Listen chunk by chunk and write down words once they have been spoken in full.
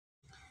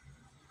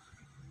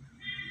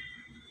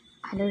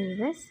Hello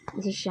viewers,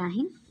 this is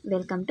Shahin.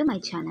 Welcome to my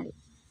channel.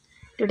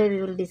 Today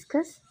we will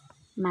discuss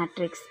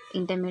matrix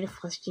intermediate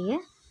first year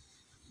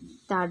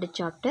third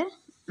chapter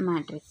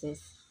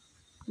matrices.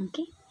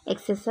 Okay,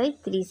 exercise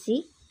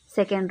 3C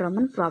second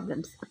Roman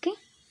problems. Okay,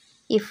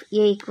 if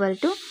A equal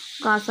to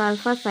cos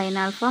alpha sin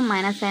alpha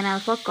minus sin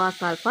alpha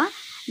cos alpha,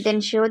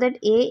 then show that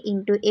A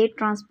into A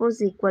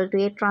transpose equal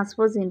to A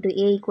transpose into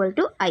A equal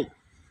to I.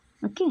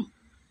 Okay,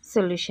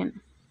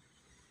 solution.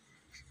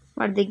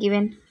 What they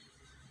given?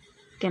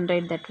 You can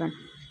write that one.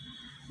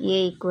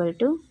 A equal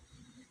to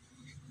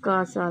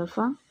cos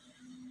alpha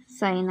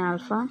sin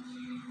alpha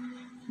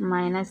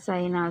minus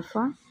sin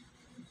alpha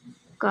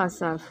cos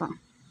alpha.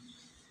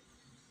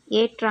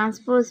 A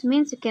transpose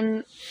means you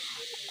can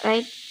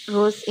write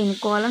rows in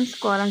columns,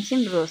 columns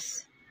in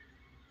rows.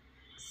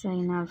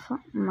 Sin alpha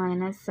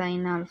minus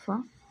sin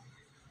alpha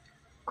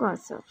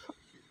cos alpha.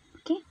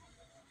 Okay.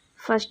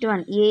 First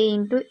one, A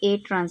into A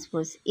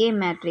transpose. A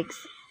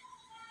matrix.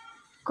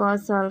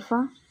 Cos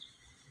alpha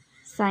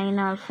sin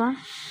alpha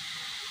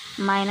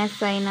minus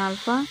sin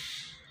alpha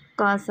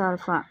cos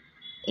alpha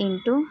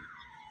into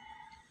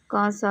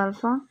cos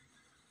alpha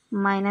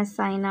minus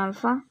sin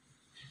alpha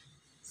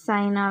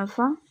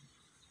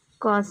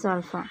cos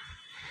alpha.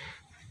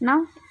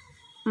 Now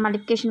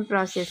multiplication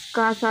process.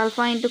 Cos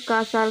alpha into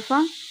cos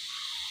alpha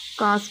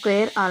cos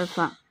square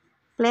alpha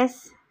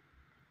plus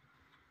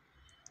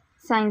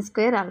sin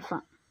square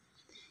alpha.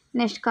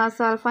 Next cos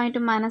alpha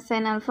into minus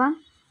sin alpha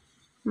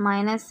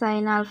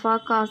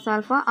cos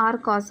alpha or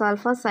cos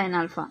alpha sin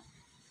alpha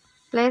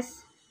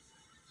plus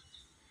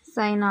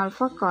sin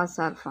alpha cos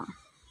alpha.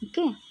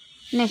 Okay.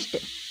 Next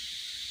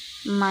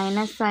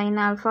minus sin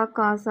alpha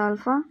cos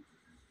alpha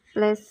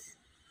plus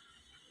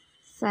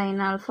sin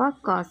alpha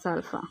cos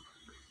alpha.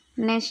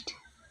 Next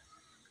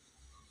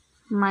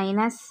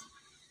minus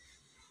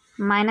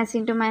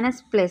into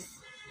minus plus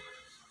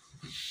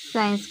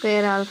sin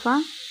square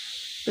alpha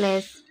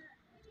plus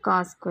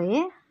cos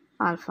square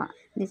alpha.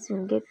 This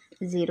will get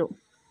 0.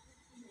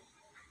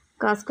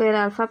 Cos square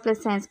alpha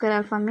plus sin square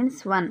alpha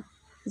means 1,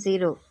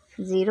 0,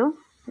 0,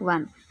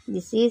 1.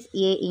 This is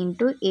A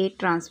into A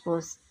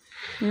transpose.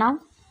 Now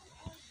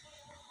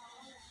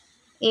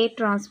A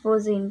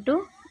transpose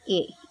into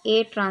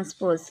A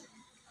transpose.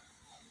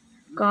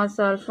 Cos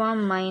alpha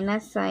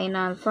minus sin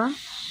alpha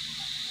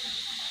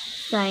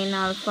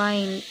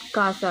in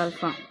cos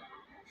alpha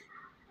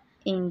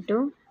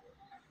into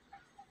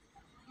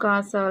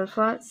cos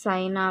alpha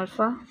sin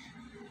alpha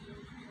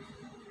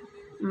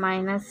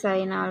minus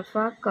sin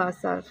alpha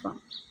cos alpha.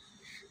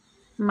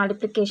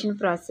 Multiplication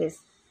process.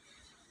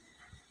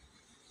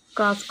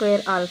 Cos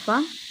square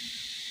alpha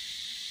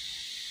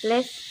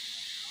plus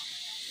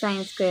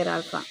sin square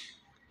alpha.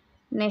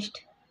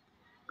 Next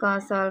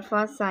cos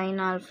alpha sin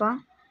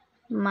alpha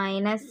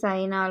minus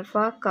sin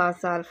alpha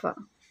cos alpha.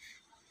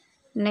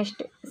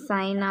 Next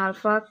sin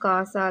alpha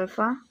cos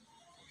alpha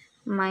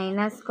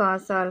minus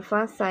cos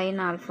alpha sin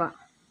alpha.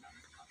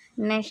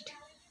 Next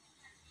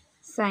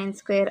sin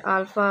square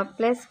alpha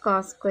plus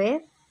cos square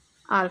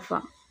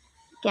alpha.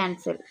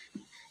 Cancel.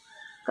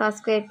 Cos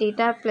square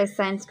theta plus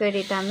sin square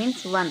theta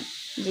means 1,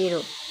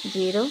 0,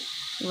 0,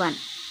 1.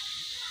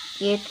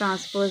 A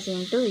transpose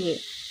into A.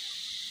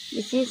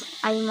 This is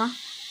I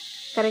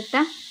correct?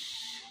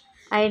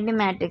 Identity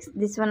matrix.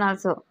 This one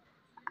also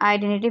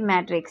identity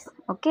matrix.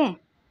 Okay.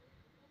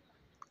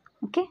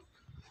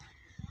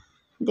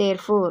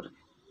 Therefore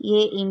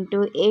A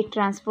into A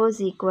transpose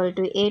equal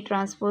to A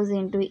transpose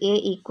into A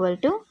equal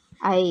to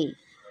I.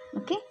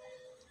 Okay.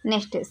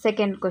 Next,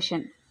 second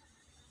question.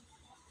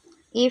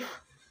 If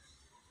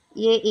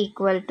A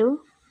equal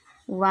to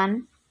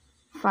 1,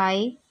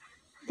 5,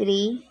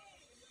 3,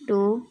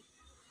 2,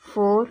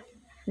 4,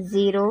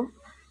 0,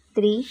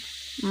 3,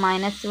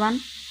 minus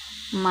 1,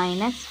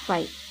 minus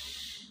 5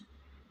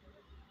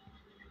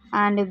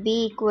 and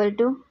B equal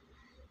to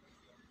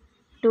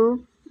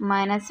 2,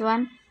 minus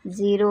 1,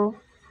 0,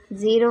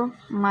 0,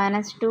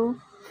 minus 2,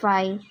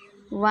 5,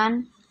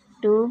 1,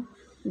 2,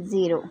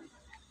 0.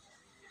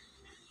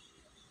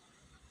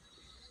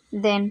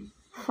 Then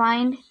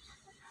find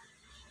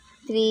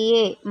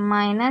 3A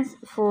minus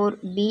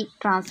 4B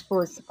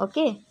transpose.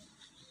 Okay.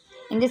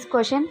 In this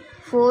question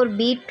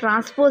 4B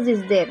transpose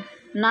is there,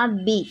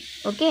 not B.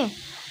 Okay.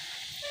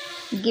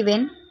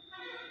 Given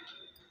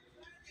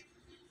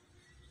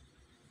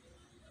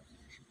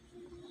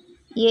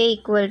A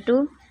equal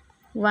to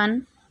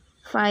 1,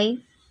 5,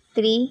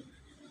 3,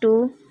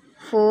 2,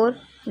 4,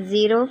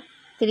 0,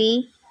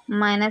 3,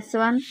 minus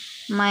 1,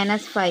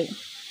 minus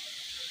 5.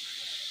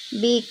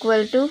 B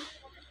equal to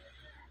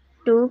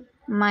 2,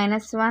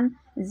 minus 1,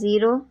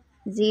 0,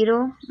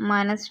 0,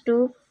 minus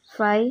 2,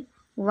 5,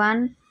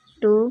 1,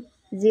 2,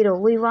 0.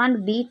 We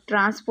want B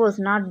transpose,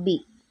 not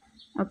B.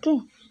 Okay.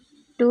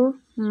 2,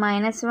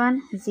 minus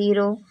 1,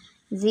 0,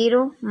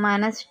 0,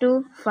 minus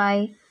 2,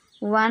 5,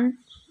 1,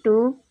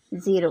 2,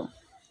 0.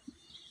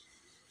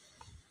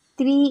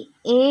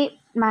 3A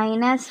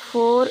minus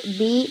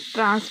 4B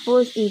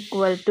transpose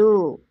equal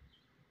to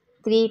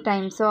 3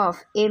 times of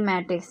A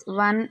matrix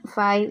 1,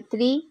 5,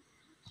 3,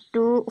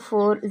 2,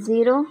 4,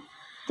 0,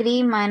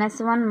 3 minus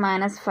 1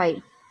 minus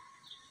 5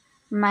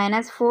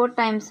 minus 4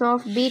 times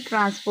of B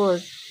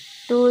transpose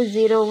 2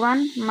 0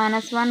 1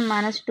 minus 1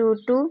 minus 2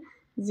 2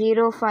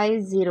 0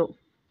 5 0.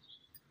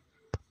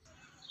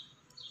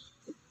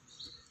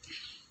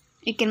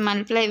 You can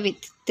multiply with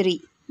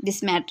 3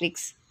 this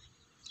matrix.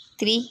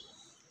 3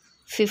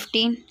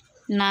 15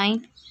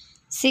 9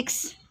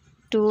 6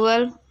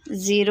 12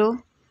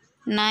 0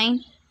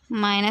 9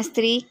 minus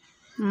 3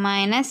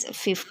 minus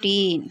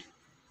 15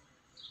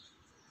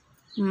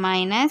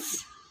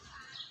 minus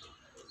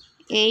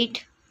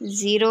 8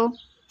 0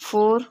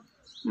 4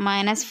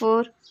 minus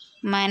 4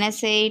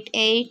 minus 8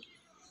 8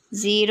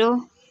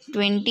 0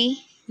 20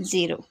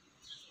 0.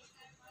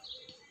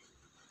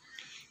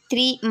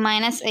 3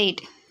 minus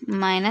 8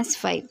 minus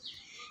 5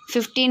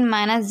 15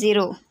 minus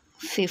 0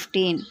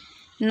 15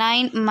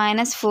 9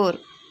 minus 4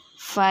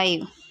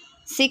 5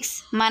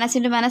 6 minus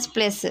into minus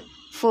plus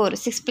 4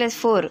 6 plus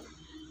 4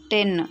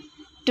 10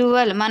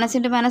 12 minus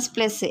into minus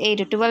plus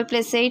 8 12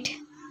 plus 8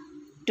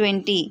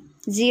 20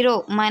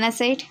 0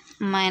 minus 8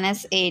 minus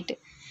 8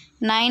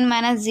 9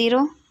 minus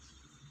 0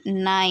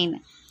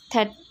 9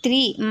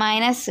 3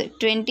 minus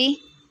 20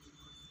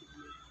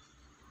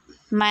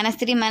 minus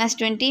 3 minus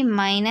 20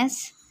 minus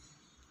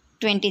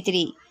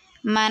 23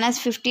 minus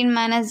 15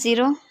 minus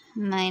 0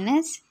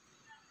 minus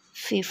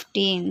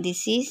 15.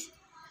 This is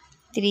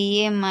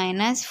 3a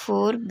minus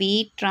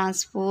 4b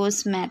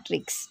transpose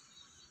matrix.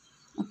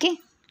 Okay,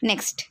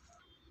 next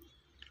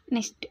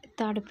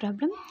third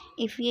problem.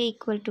 If a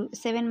equal to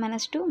 7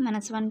 minus 2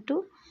 minus 1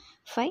 2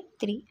 5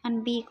 3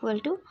 and b equal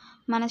to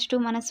minus 2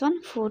 minus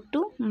 1 4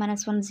 2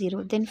 minus 1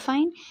 0, then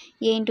find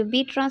a into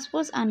b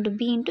transpose and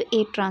b into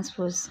a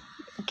transpose.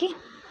 Okay,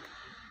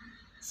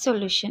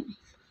 solution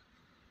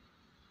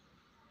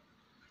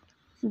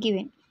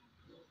given.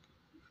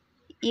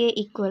 A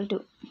equal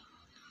to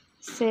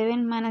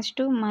 7 minus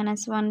 2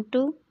 minus 1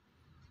 2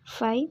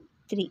 5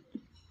 3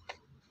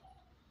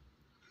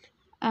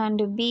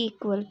 and b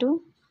equal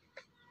to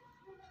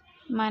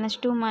minus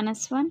 2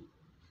 minus 1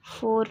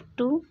 4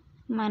 2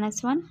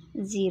 minus 1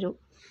 0.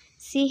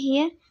 See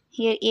here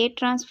a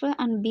transfer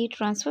and b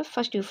transfer.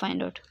 First you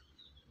find out.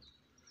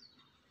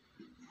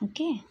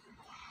 Okay,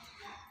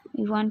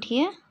 we want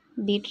here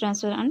b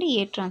transfer and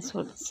a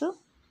transfer. So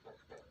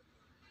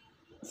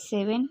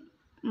 7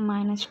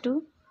 minus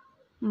 2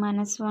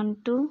 minus 1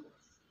 2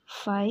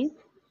 5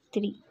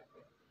 3,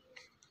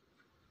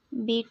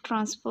 b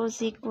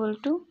transpose equal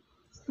to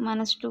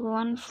minus 2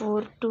 1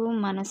 4 2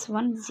 minus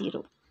 1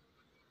 0.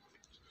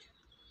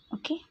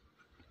 Okay,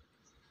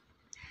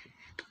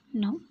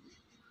 now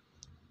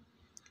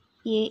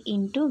a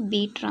into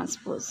b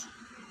transpose.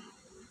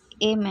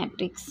 A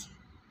matrix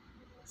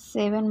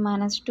 7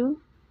 minus 2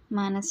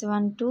 minus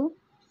 1 2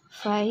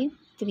 5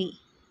 3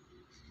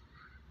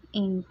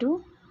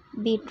 into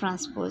b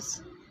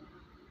transpose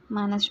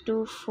minus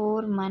 2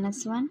 4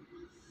 minus 1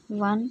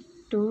 1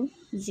 2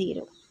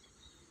 0.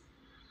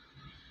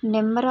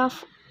 Number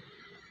of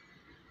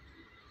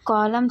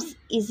columns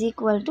is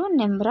equal to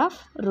number of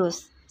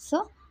rows.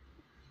 So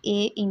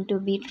a into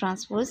b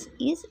transpose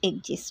is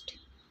exist.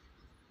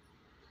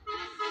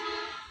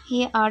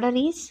 Here order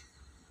is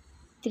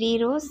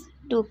 3 rows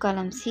 2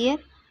 columns. Here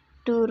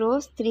 2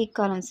 rows 3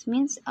 columns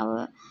means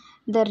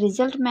the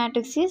result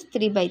matrix is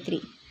 3 by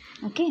 3.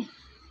 Okay,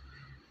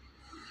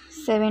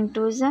 7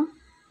 2s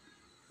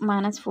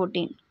minus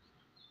 14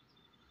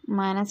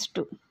 minus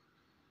 2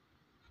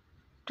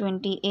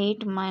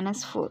 28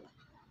 minus 4.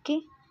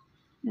 Okay,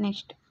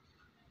 next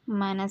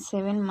minus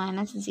 7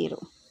 minus 0.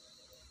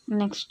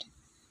 Next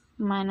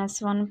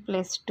minus 1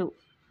 plus 2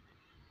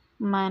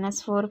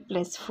 minus 4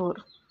 plus 4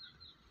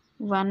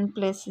 1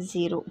 plus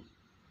 0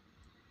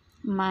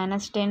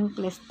 minus 10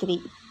 plus 3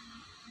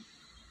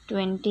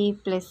 20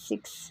 plus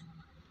 6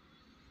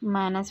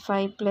 minus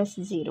 5 plus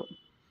 0.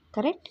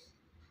 Correct?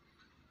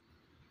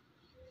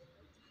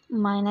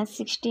 Minus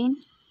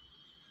 16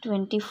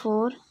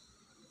 24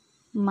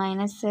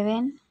 minus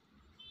 7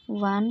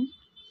 1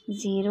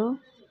 0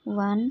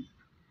 1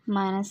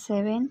 minus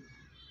 7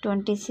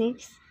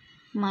 26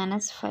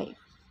 minus 5.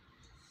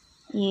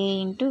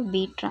 A into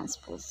B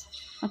transpose.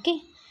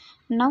 Okay,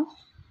 now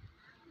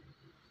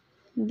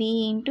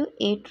B into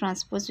A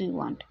transpose we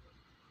want.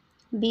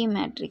 B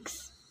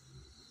matrix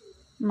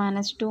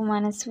minus 2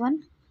 minus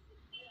 1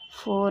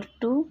 4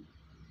 2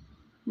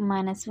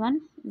 minus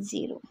 1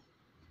 0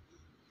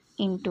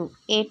 into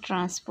A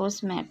transpose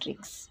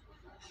matrix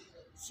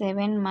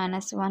 7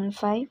 minus 1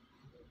 5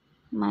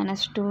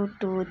 minus 2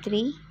 2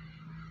 3.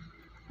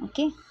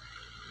 Okay,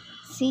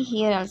 see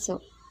here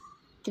also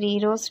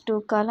 3 rows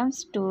 2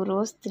 columns 2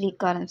 rows 3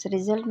 columns.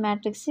 Result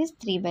matrix is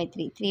 3 by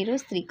 3, 3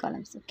 rows 3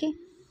 columns. Okay,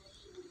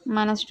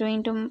 minus 2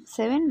 into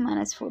 7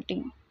 minus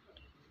 14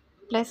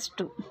 plus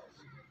 2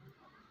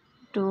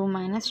 2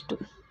 minus 2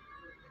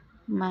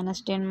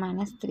 minus 10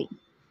 minus 3.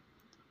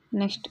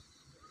 Next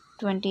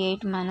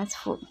 28 minus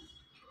 4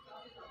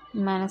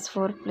 minus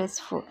 4 plus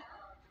 4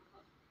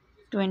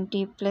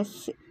 20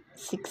 plus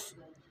 6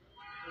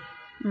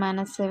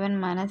 minus 7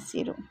 minus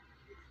 0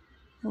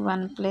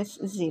 1 plus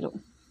 0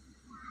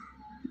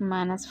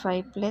 minus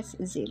 5 plus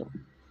 0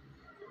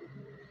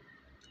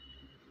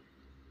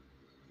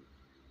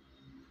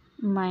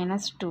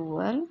 minus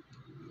 12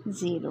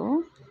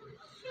 0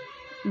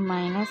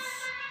 minus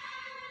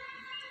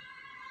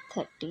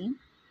 13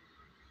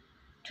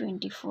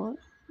 24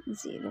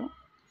 0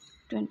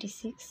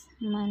 26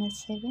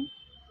 minus 7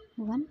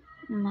 1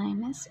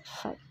 minus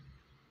 5.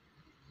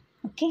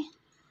 Okay,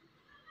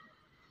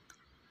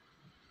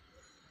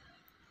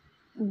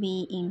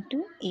 B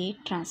into A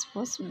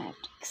transpose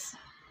matrix.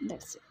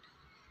 That's it.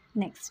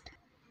 Next,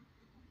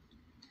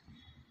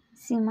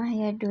 Sima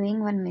here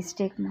doing one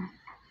mistake now.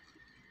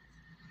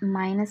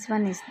 Minus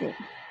 1 is there.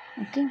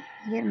 Okay,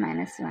 here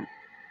minus 1.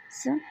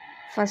 So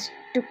first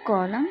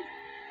column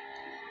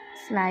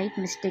slight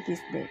mistake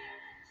is there.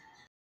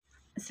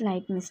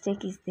 Slight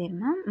mistake is there,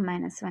 ma'am.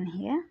 Minus 1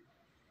 here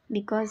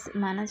because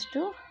minus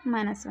 2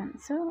 minus 1.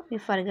 So we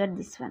forgot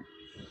this one.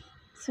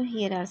 So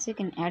here also you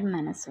can add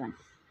minus 1.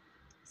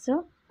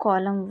 So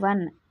column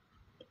 1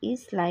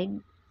 is slight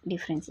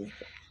difference is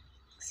there.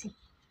 See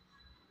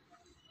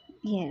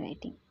here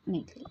writing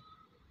neatly.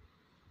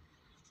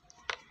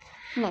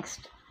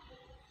 Next,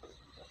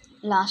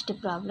 last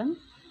problem.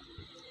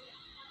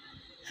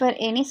 For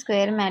any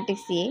square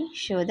matrix A,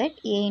 show that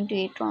A into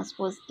A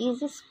transpose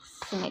is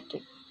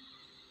symmetric.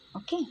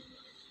 Okay,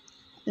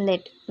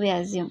 let we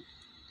assume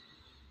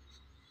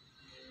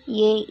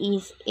A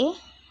is a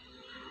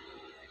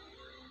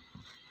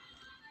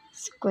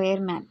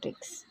square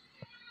matrix.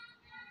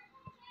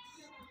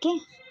 Okay,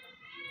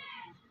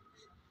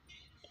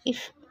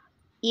 if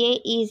A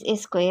is a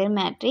square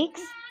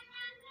matrix,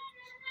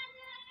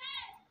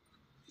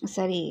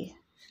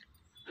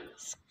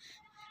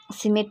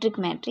 symmetric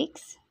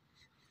matrix.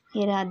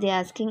 Here are they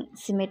asking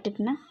symmetric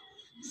na,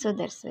 so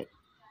that's why.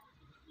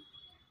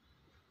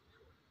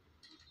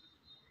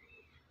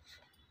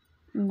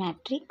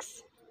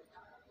 Matrix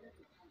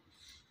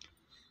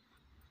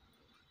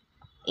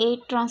A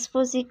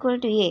transpose equal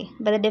to A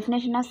by the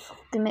definition of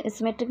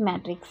symmetric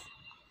matrix.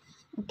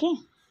 Okay,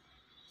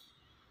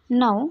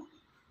 now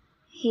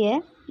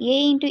here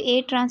A into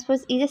A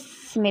transpose is a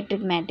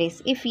symmetric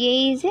matrix. If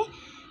A is a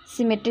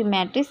symmetric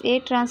matrix, A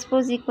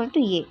transpose equal to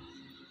A.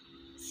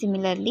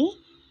 Similarly,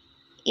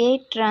 A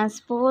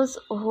transpose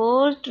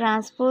whole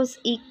transpose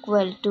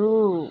equal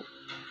to,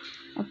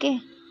 okay,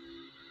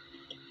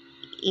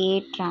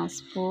 A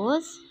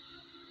transpose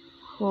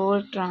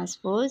whole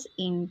transpose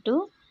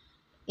into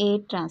A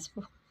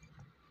transpose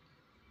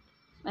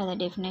by the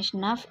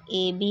definition of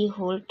AB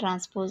whole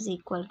transpose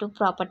equal to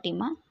property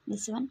ma,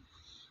 this one,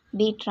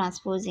 B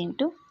transpose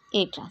into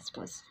A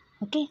transpose.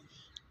 Okay,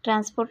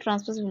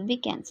 transpose will be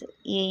cancelled.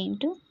 A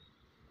into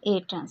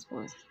A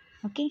transpose.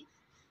 Okay,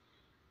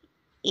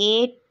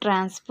 A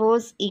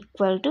transpose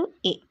equal to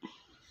A.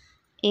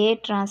 A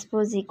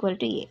transpose equal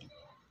to A.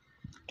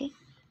 Okay,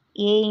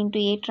 A into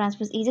A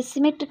transpose is a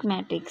symmetric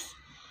matrix.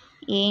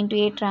 A into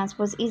A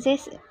transpose is a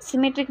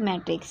symmetric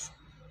matrix.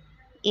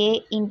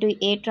 A into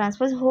A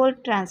transpose whole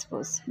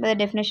transpose by the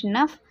definition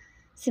of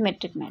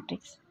symmetric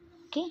matrix.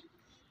 Okay,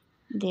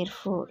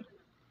 therefore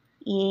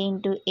A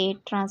into A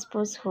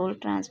transpose whole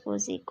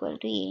transpose equal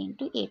to A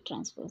into A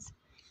transpose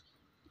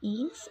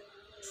is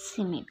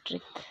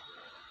symmetric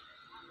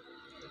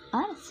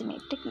or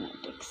symmetric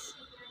matrix.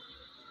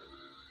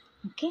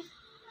 Okay,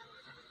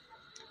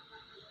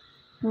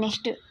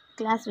 next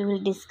class we will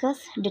discuss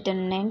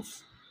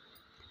determinants,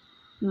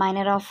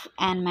 minor of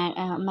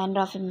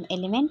an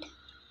element.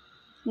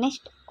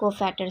 Next,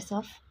 cofactors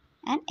of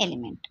an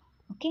element.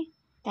 Okay,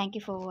 thank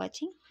you for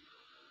watching.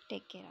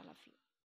 Take care all of you.